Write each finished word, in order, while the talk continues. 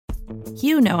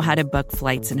You know how to book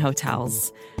flights and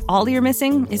hotels. All you're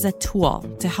missing is a tool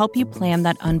to help you plan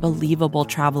that unbelievable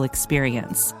travel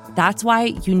experience. That's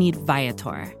why you need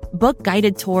Viator. Book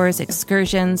guided tours,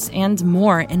 excursions, and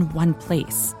more in one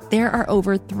place. There are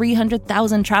over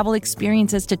 300,000 travel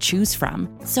experiences to choose from,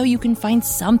 so you can find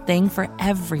something for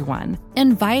everyone.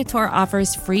 And Viator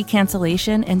offers free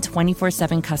cancellation and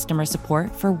 24/7 customer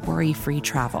support for worry-free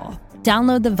travel.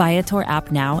 Download the Viator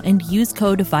app now and use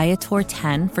code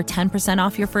Viator10 for 10%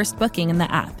 off your first booking in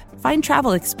the app. Find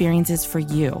travel experiences for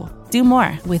you. Do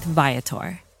more with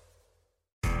Viator.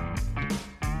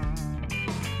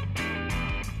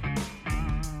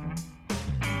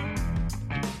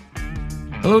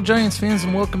 Hello, Giants fans,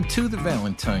 and welcome to the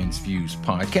Valentine's Views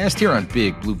podcast here on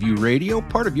Big Blue View Radio,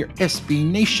 part of your SB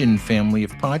Nation family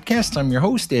of podcasts. I'm your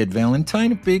host, Ed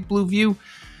Valentine of Big Blue View.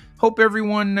 Hope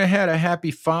everyone had a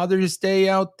happy Father's Day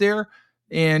out there,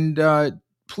 and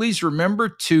please remember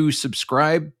to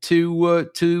subscribe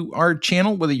to our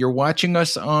channel, whether you're watching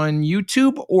us on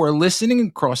YouTube or listening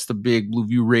across the Big Blue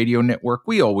View Radio Network.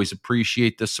 We always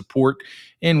appreciate the support,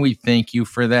 and we thank you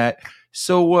for that.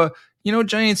 So,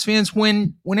 Giants fans,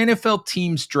 when NFL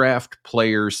teams draft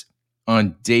players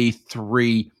on day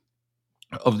 3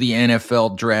 of the NFL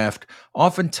draft,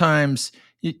 oftentimes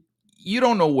you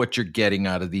don't know what you're getting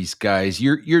out of these guys.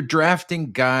 You're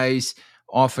drafting guys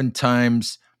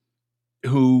oftentimes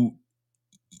who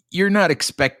you're not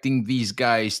expecting these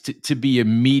guys to be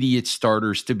immediate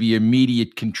starters, to be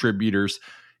immediate contributors.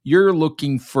 You're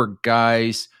looking for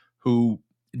guys who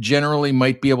generally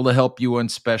might be able to help you on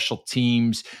special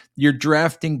teams. You're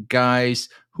drafting guys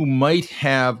who might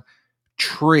have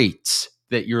traits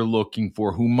that you're looking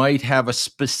for, who might have a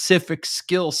specific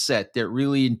skill set that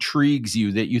really intrigues you,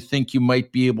 that you think you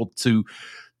might be able to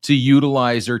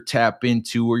utilize or tap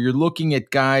into, or you're looking at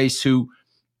guys who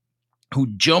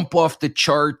jump off the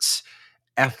charts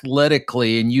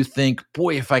athletically, and you think,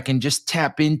 boy, if I can just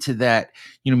tap into that,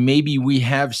 maybe we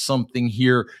have something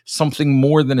here, something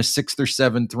more than a 6th or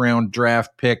 7th round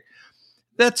draft pick.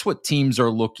 That's what teams are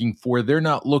looking for. They're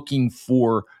not looking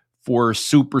for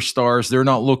superstars. They're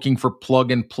not looking for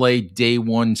plug and play day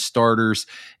one starters.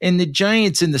 And the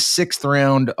Giants in the 6th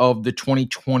round of the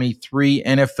 2023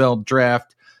 NFL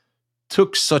draft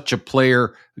took such a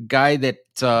player, a guy that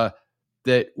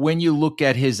when you look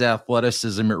at his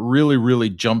athleticism, it really, really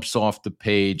jumps off the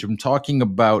page. I'm talking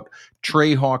about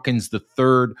Trey Hawkins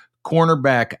III,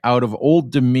 cornerback out of Old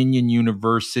Dominion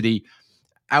University.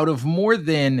 Out of more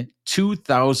than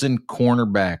 2,000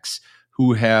 cornerbacks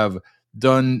who have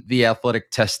done the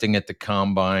athletic testing at the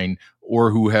combine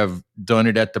or who have done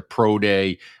it at the pro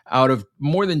day, out of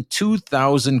more than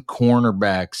 2,000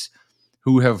 cornerbacks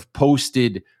who have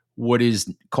posted what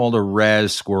is called a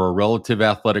RAS score, a relative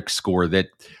athletic score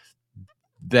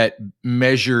that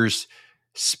measures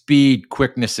speed,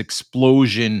 quickness,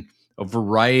 explosion, a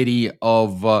variety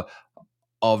of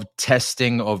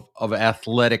testing of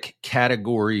athletic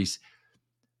categories.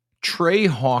 Trey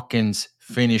Hawkins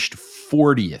finished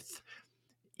 40th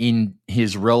in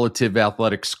his relative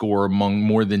athletic score among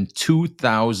more than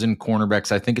 2,000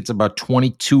 cornerbacks. I think it's about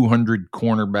 2,200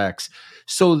 cornerbacks.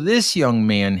 So this young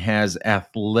man has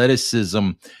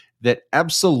athleticism that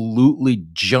absolutely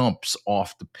jumps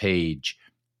off the page.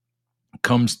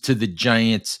 Comes to the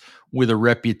Giants with a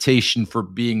reputation for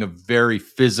being a very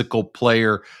physical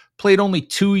player. Played only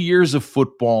 2 years of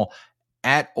football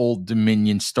at Old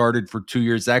Dominion, started for 2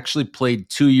 years, actually played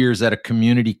 2 years at a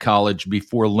community college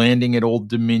before landing at Old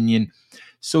Dominion.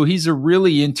 So he's a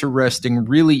really interesting,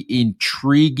 really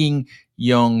intriguing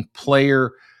young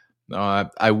player.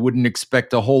 I wouldn't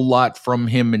expect a whole lot from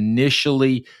him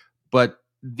initially, but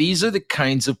these are the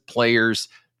kinds of players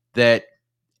that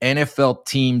NFL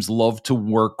teams love to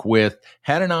work with.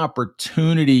 Had an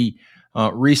opportunity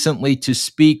recently to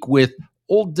speak with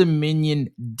Old Dominion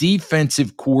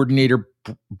defensive coordinator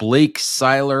Blake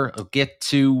Seiler. I'll get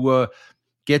to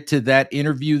that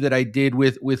interview that I did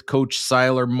with Coach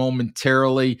Seiler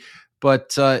momentarily. But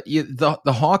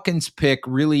the Hawkins pick,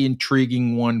 really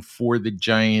intriguing one for the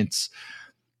Giants.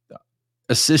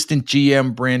 Assistant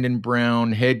GM Brandon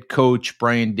Brown, head coach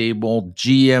Brian Daboll,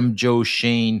 GM Joe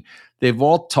Shane, they've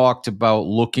all talked about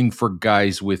looking for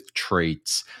guys with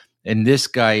traits. And this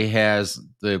guy has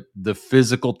the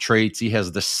physical traits. He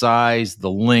has the size,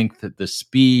 the length, the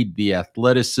speed, the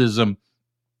athleticism,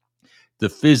 the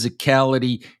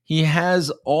physicality. He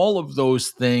has all of those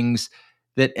things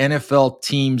that NFL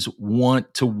teams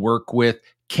want to work with.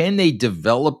 Can the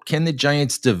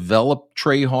Giants develop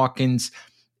Trey Hawkins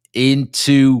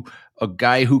into a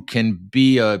guy who can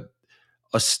be a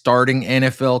a starting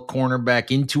NFL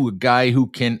cornerback into a guy who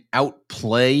can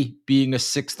outplay being a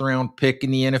 6th-round pick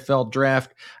in the NFL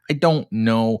draft? I don't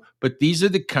know, but these are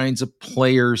the kinds of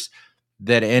players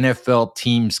that NFL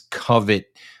teams covet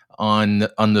on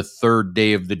the third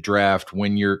day of the draft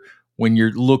when you're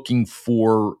looking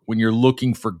for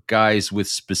guys with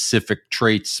specific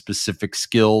traits, specific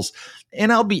skills.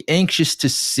 And I'll be anxious to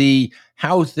see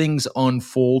how things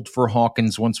unfold for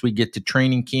Hawkins once we get to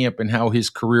training camp and how his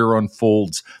career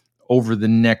unfolds over the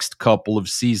next couple of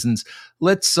seasons.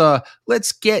 Let's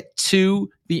get to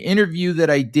the interview that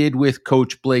I did with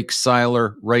Coach Blake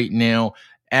Seiler right now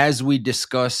as we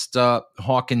discussed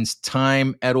Hawkins'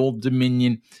 time at Old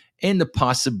Dominion and the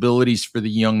possibilities for the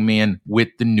young man with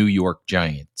the New York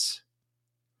Giants.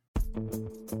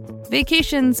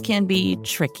 Vacations can be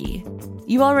tricky.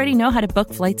 You already know how to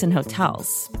book flights and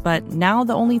hotels, but now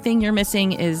the only thing you're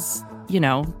missing is,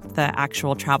 the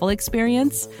actual travel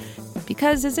experience.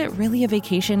 Because is it really a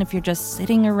vacation if you're just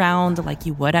sitting around like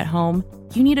you would at home?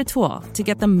 You need a tool to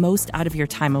get the most out of your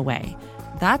time away.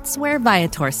 That's where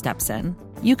Viator steps in.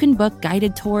 You can book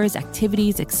guided tours,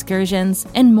 activities, excursions,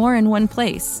 and more in one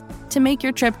place to make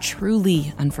your trip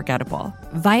truly unforgettable.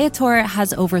 Viator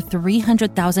has over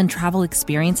 300,000 travel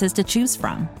experiences to choose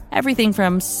from. Everything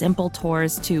from simple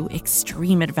tours to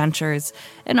extreme adventures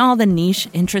and all the niche,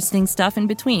 interesting stuff in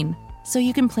between. So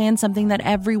you can plan something that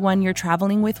everyone you're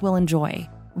traveling with will enjoy.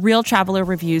 Real traveler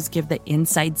reviews give the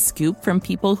inside scoop from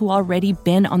people who already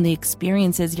been on the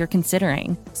experiences you're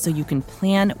considering, so you can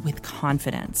plan with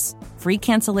confidence. Free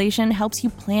cancellation helps you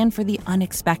plan for the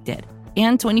unexpected.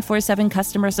 And 24/7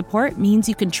 customer support means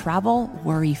you can travel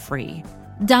worry-free.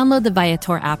 Download the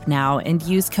Viator app now and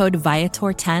use code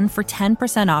Viator10 for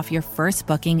 10% off your first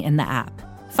booking in the app.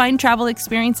 Find travel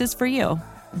experiences for you.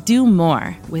 Do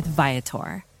more with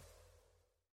Viator.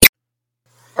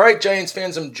 All right, Giants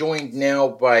fans, I'm joined now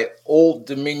by Old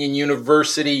Dominion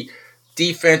University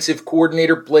defensive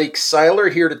coordinator Blake Seiler,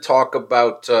 here to talk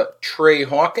about Trey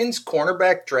Hawkins,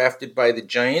 cornerback drafted by the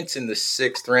Giants in the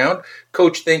 6th round.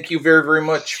 Coach, thank you very, very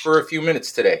much for a few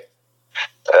minutes today.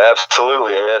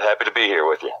 Absolutely, Ed. Happy to be here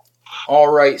with you. All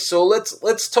right, so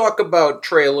let's talk about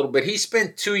Trey a little bit. He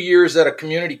spent 2 years at a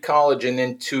community college and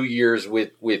then 2 years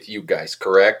with you guys,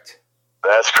 correct?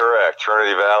 That's correct.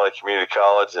 Trinity Valley Community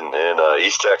College in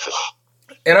East Texas.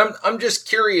 And I'm just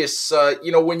curious,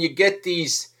 when you get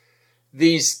these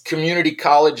community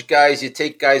college guys, you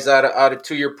take guys out of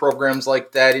 2-year programs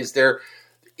like that, is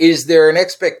there an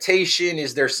expectation?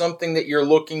 Is there something that you're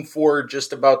looking for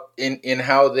just about in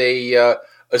how they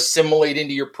assimilate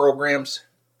into your programs?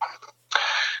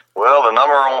 Well, the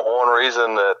number one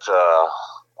reason that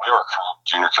we recruit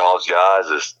junior college guys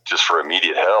is just for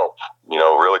immediate help.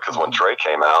 Really, because when Trey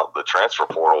came out, the transfer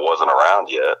portal wasn't around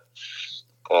yet.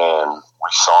 And we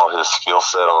saw his skill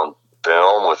set on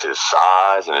film with his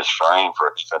size and his frame for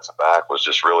a defensive back was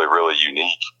just really, really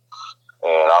unique.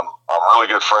 And I'm really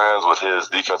good friends with his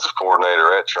defensive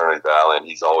coordinator at Trinity Valley, and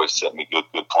he's always sent me good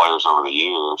players over the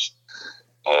years.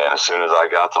 And as soon as I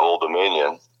got to Old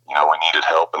Dominion, we needed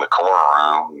help in the corner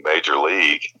room, major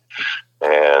league.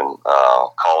 And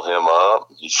called him up.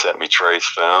 He sent me Trey's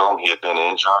film. He had been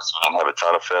injured, so he didn't have a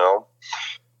ton of film.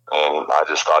 And I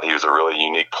just thought he was a really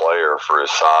unique player for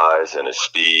his size and his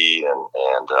speed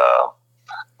and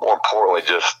more importantly,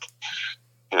 just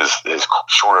his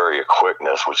short area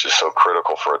quickness, which is so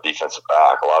critical for a defensive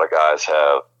back. A lot of guys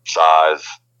have size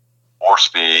or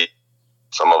speed.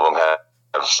 Some of them have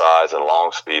size and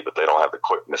long speed, but they don't have the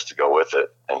quickness to go with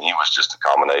it. And he was just a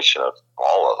combination of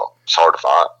all of them. It's hard to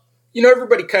find.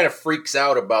 Everybody kind of freaks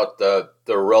out about the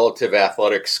relative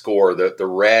athletic score, the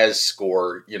RAS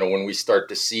score, when we start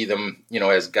to see them,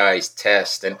 as guys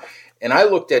test. And I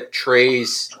looked at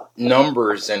Trey's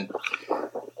numbers, and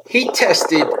he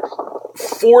tested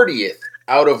 40th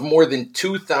out of more than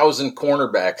 2,000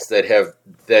 cornerbacks that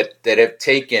have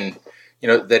taken,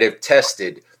 that have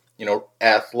tested,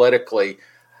 athletically.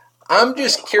 I'm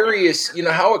just curious,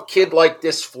 how a kid like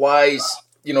this flies,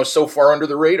 so far under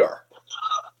the radar.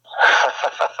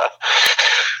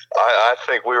 I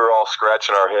think we were all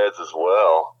scratching our heads as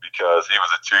well because he was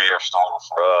a 2-year starter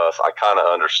for us. I kind of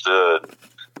understood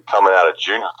coming out of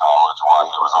junior college why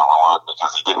he was overlooked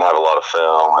because he didn't have a lot of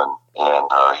film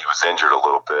and he was injured a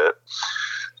little bit.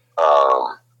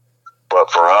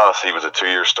 But for us, he was a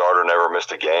 2-year starter, never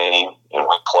missed a game, and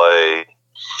we played,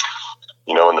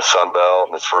 in the Sun Belt.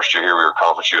 In his first year here, we were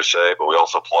Conference USA, but we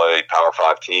also played Power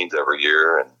 5 teams every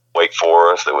year, and Wake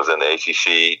Forest that was in the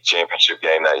ACC championship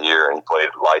game that year, and he played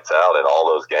lights out in all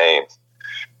those games.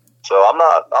 So I'm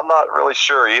not really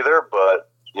sure either, but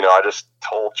I just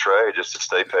told Trey just to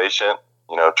stay patient,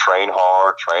 train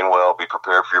hard, train well, be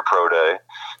prepared for your pro day.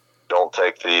 Don't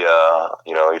take the,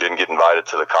 he didn't get invited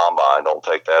to the combine. Don't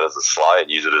take that as a slight.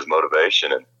 Use it as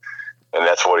motivation. And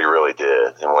that's what he really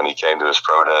did. And when he came to his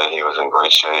pro day, he was in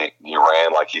great shape. He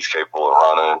ran like he's capable of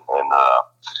running. And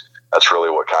that's really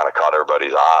what kind of caught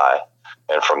everybody's eye.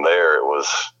 And from there, it was,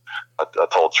 I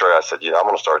told Trey, I said, I'm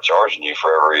going to start charging you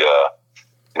for every,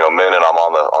 minute I'm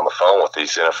on the phone with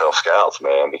these NFL scouts,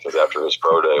 man, because after his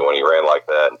pro day, when he ran like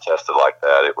that and tested like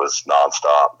that, it was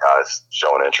nonstop. Guys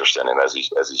showing interest in him as he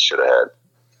should have had.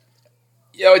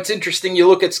 It's interesting. You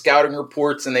look at scouting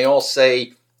reports and they all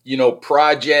say,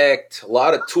 project, a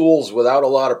lot of tools without a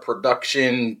lot of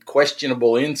production,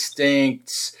 questionable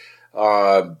instincts,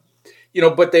 but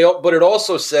it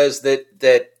also says that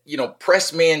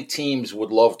press man teams would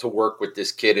love to work with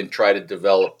this kid and try to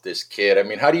develop this kid. I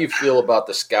mean, how do you feel about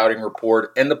the scouting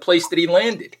report and the place that he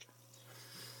landed?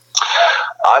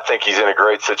 I think he's in a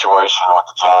great situation with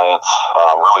the Giants.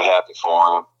 I'm really happy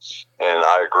for him, and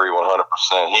I agree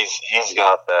 100%. He's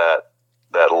got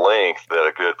that length that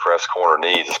a good press corner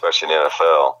needs, especially in the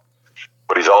NFL.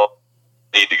 But he's all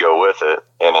need to go with it,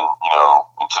 and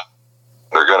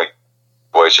they're going to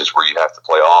situations where you have to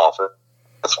play off it.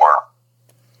 That's where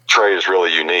Trey is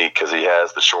really unique because he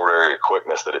has the short area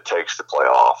quickness that it takes to play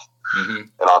off. Mm-hmm.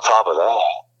 And on top of that,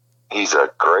 he's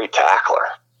a great tackler.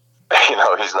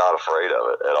 He's not afraid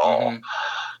of it at all. Mm-hmm.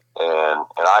 And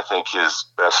I think his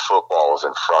best football is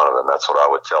in front of him. That's what I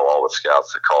would tell all the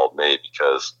scouts that called me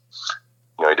because,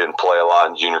 he didn't play a lot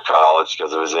in junior college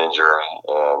because of his injury.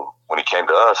 And when he came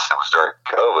to us, it was during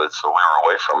COVID, so we were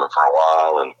away from him for a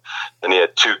while. And then he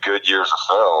had 2 good years of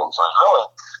film. So he's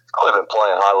really been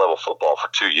playing high-level football for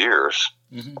 2 years.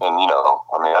 Mm-hmm.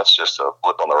 And, that's just a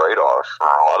blip on the radar for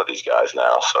a lot of these guys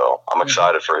now. So I'm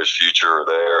excited for his future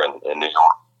there in New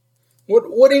York.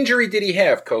 What injury did he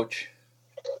have, Coach?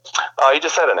 He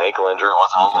just had an ankle injury. It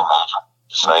wasn't anything major.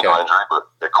 Just an ankle injury, but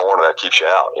the corner that keeps you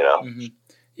out, Mm-hmm.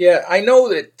 Yeah, I know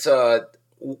that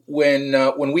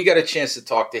when we got a chance to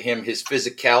talk to him, his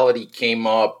physicality came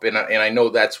up, and I know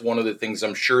that's one of the things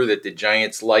I'm sure that the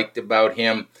Giants liked about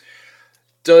him.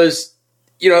 Does,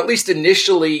 at least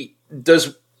initially,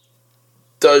 does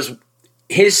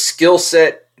his skill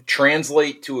set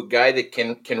translate to a guy that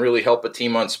can really help a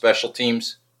team on special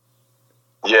teams?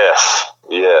 Yes,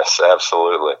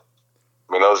 absolutely.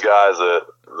 I mean, those guys that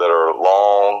are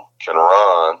long, can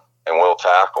run, and will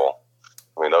tackle,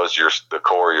 those are the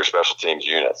core of your special teams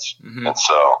units. Mm-hmm. And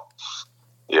so,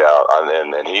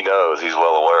 and he knows, he's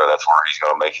well aware that's where he's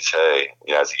going to make his hay,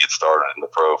 as he gets started in the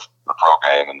pro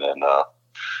game, and then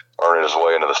earning his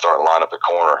way into the starting lineup at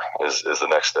corner is the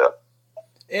next step.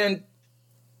 And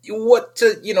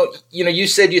you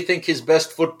said you think his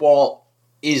best football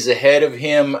is ahead of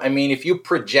him. I mean, if you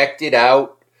project it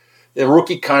out, the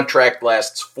rookie contract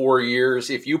lasts 4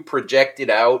 years. If you project it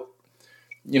out,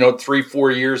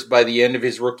 3-4 years by the end of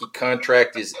his rookie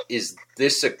contract, is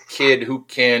this a kid who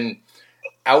can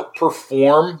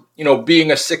outperform,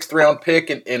 being a 6th round pick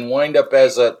and wind up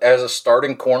as a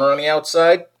starting corner on the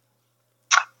outside?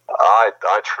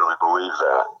 I truly believe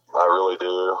that. I really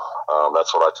do.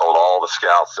 That's what I told all the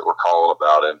scouts that were calling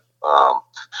about him.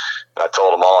 I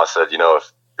told them all, I said,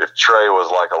 if Trey was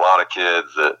like a lot of kids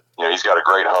that, he's got a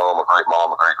great home, a great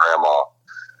mom, a great grandma,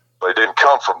 but he didn't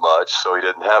come from much, so he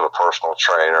didn't have a personal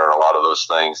trainer and a lot of those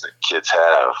things that kids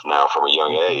have now from a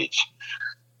young age.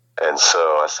 And so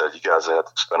I said, you guys have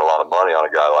to spend a lot of money on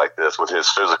a guy like this with his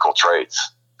physical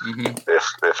traits. Mm-hmm.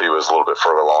 If he was a little bit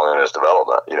further along in his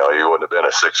development, he wouldn't have been a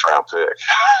 6th round pick.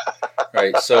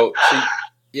 Right. So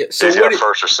he's got 1st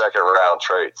or 2nd round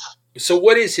traits. So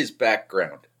what is his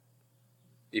background?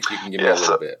 If you can give me a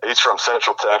little bit. He's from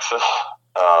Central Texas.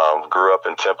 Grew up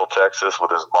in Temple, Texas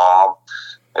with his mom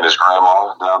and his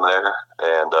grandma down there,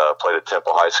 and played at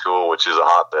Temple High School, which is a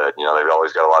hotbed. They've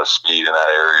always got a lot of speed in that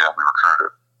area. We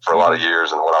recruited for a lot of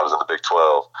years, and when I was in the Big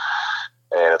 12.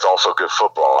 And it's also good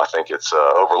football. I think it's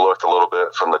overlooked a little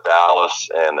bit from the Dallas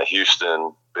and the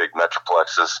Houston big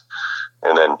metroplexes.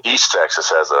 And then East Texas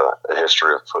has a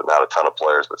history of putting out a ton of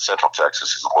players, but Central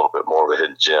Texas is a little bit more of a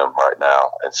hidden gem right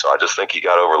now. And so I just think he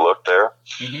got overlooked there.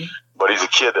 Mm-hmm. But he's a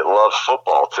kid that loves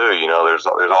football too. There's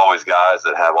always guys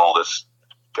that have all this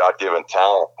God-given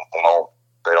talent, but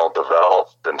they don't develop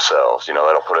themselves. They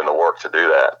don't put in the work to do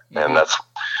that. Mm-hmm. And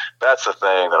that's the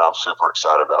thing that I'm super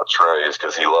excited about Trey, is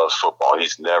because he loves football.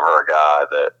 He's never a guy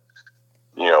that,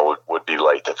 would be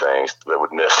late to things, that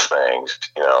would miss things,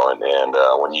 and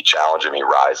when you challenge him, he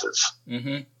rises.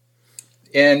 Mm-hmm.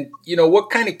 And, what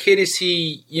kind of kid is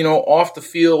he, off the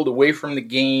field, away from the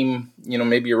game,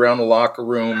 maybe around the locker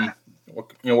room?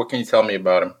 What can you tell me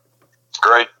about him?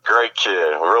 Great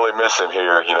kid. We really miss him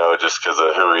here, just because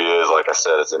of who he is. Like I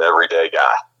said, it's an everyday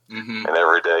guy. Mm-hmm. An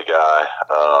everyday guy.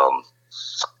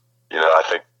 I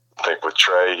think with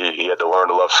Trey, he had to learn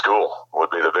to love school would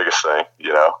be the biggest thing,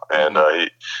 and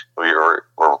we're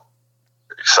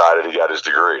excited he got his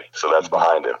degree. So that's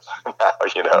behind him.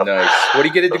 Nice. What did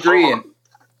he get a degree in?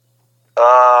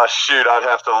 Shoot, I'd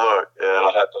have to look. Yeah,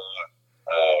 I'd have to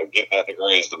look. Getting that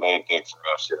degree is the main thing for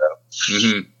us,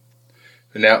 Mm-hmm.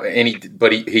 Now,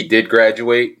 but he did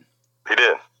graduate? He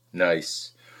did.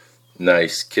 Nice.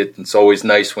 Kid, it's always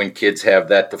nice when kids have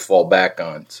that to fall back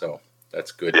on. So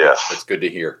that's good. Yes. That's good to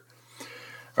hear.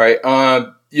 All right.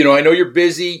 I know you're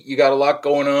busy. You got a lot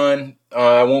going on.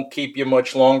 I won't keep you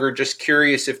much longer. Just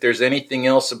curious if there's anything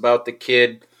else about the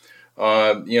kid,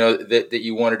 that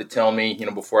you wanted to tell me,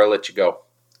 before I let you go.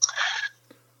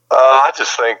 I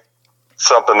just think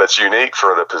something that's unique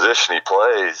for the position he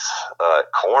plays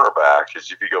at cornerback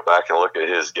is if you go back and look at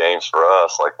his games for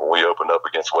us, like when we opened up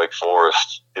against Wake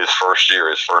Forest, his first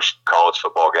college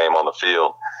football game on the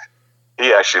field,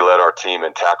 he actually led our team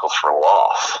in tackles for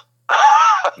loss,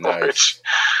 nice. Which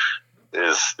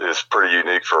is pretty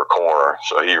unique for a corner.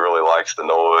 So he really likes the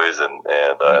noise, and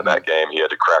in that game he had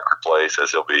to crack replace,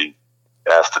 as he'll be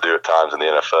asked to do at times in the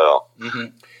NFL. Mm-hmm.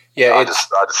 Yeah, I just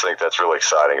think that's really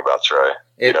exciting about Trey.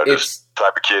 Just the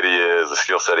type of kid he is, the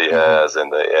skill set he has,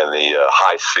 and the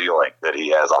high ceiling that he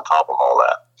has on top of all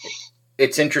that.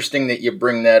 It's interesting that you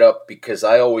bring that up, because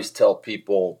I always tell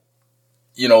people,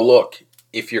 look,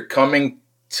 if you're coming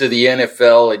to the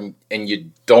NFL and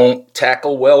you don't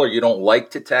tackle well, or you don't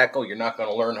like to tackle, you're not going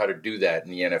to learn how to do that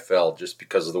in the NFL just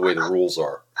because of the way the rules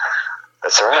are.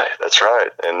 That's right.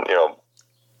 And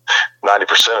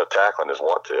 90% of tackling is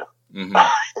want to. Mm-hmm.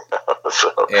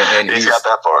 So and he's got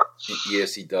that part.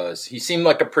 Yes, he does. He seemed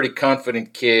like a pretty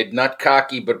confident kid, not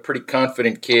cocky, but a pretty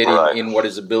confident kid in what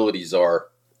his abilities are.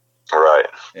 Right.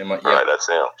 Right, that's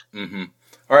him. Mm-hmm.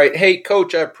 All right. Hey,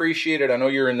 Coach, I appreciate it. I know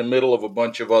you're in the middle of a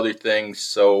bunch of other things,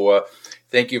 so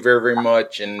thank you very, very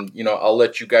much. And I'll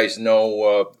let you guys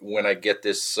know when I get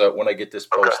this posted.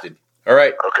 Okay. All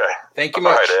right. Okay. Thank you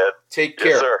much. All right, Ed. Take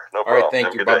care. Yes, sir. No problem. All right.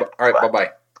 Thank you. Bye. All right.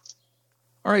 Bye-bye.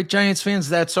 All right, Giants fans,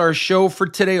 that's our show for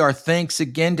today. Our thanks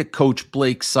again to Coach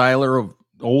Blake Seiler of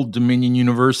Old Dominion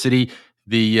University,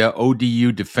 the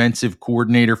ODU defensive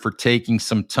coordinator, for taking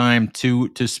some time to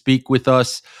speak with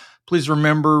us. Please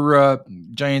remember,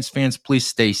 Giants fans, please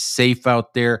stay safe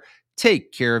out there.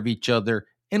 Take care of each other,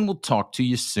 and we'll talk to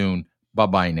you soon.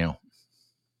 Bye-bye now.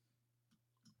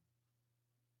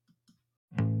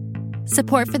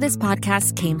 Support for this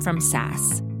podcast came from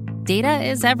SAS. Data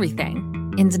is everything.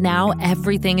 And now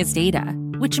everything is data,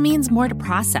 which means more to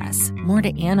process, more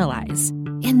to analyze.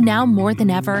 And now more than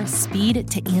ever, speed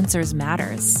to answers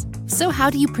matters. So how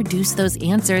do you produce those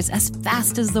answers as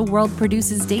fast as the world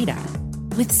produces data?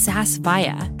 With SAS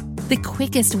Viya, the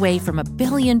quickest way from a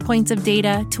billion points of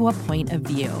data to a point of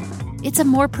view. It's a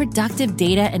more productive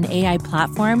data and AI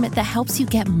platform that helps you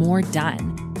get more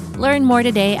done. Learn more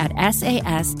today at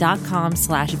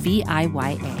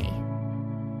sas.com/VIYA.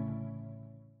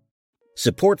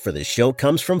 Support for this show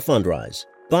comes from Fundrise.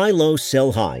 Buy low,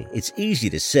 sell high. It's easy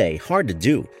to say, hard to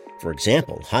do. For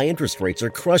example, high interest rates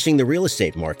are crushing the real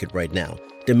estate market right now.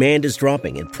 Demand is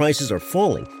dropping and prices are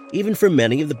falling, even for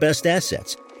many of the best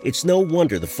assets. It's no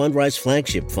wonder the Fundrise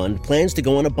Flagship Fund plans to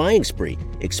go on a buying spree,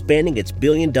 expanding its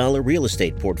billion-dollar real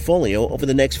estate portfolio over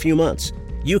the next few months.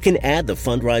 You can add the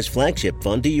Fundrise Flagship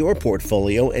Fund to your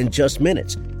portfolio in just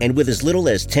minutes, and with as little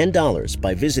as $10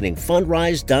 by visiting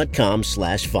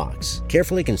fundrise.com/Fox.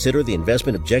 Carefully consider the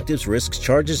investment objectives, risks,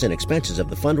 charges, and expenses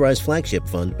of the Fundrise Flagship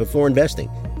Fund before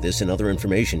investing. This and other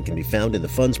information can be found in the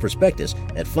fund's prospectus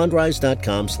at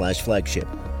fundrise.com/flagship.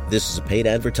 This is a paid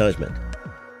advertisement.